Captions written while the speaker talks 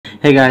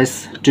Hey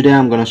guys, today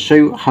I'm gonna show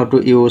you how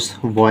to use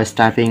voice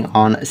typing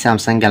on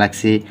Samsung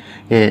Galaxy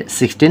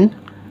A16.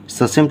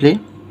 So simply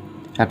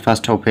at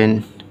first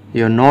open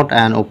your note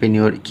and open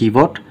your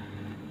keyboard.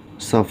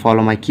 So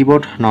follow my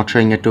keyboard, not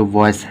showing it to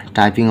voice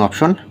typing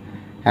option.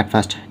 At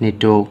first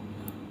need to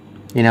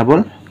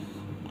enable,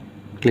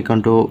 click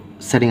on to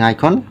setting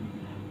icon,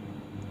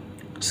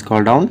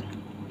 scroll down,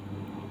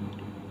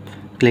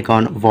 click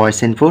on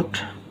voice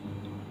input,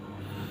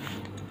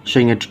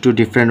 showing it two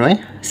different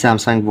way,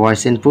 Samsung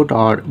voice input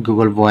or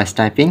Google voice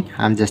typing.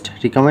 I'm just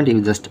recommend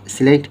you just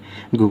select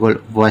Google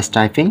voice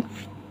typing,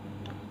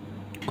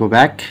 go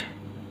back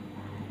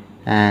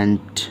and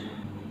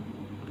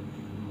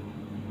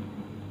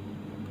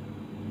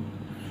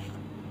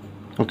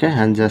okay,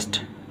 and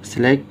just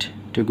select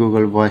to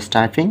Google voice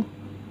typing.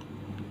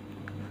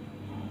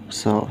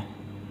 So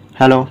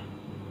hello,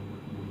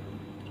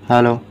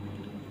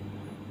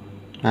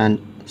 and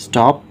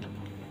stop,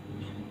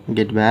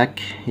 get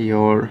back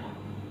your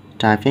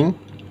typing.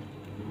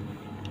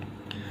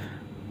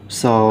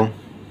 So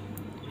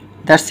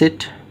that's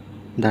it,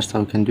 that's how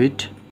you can do it.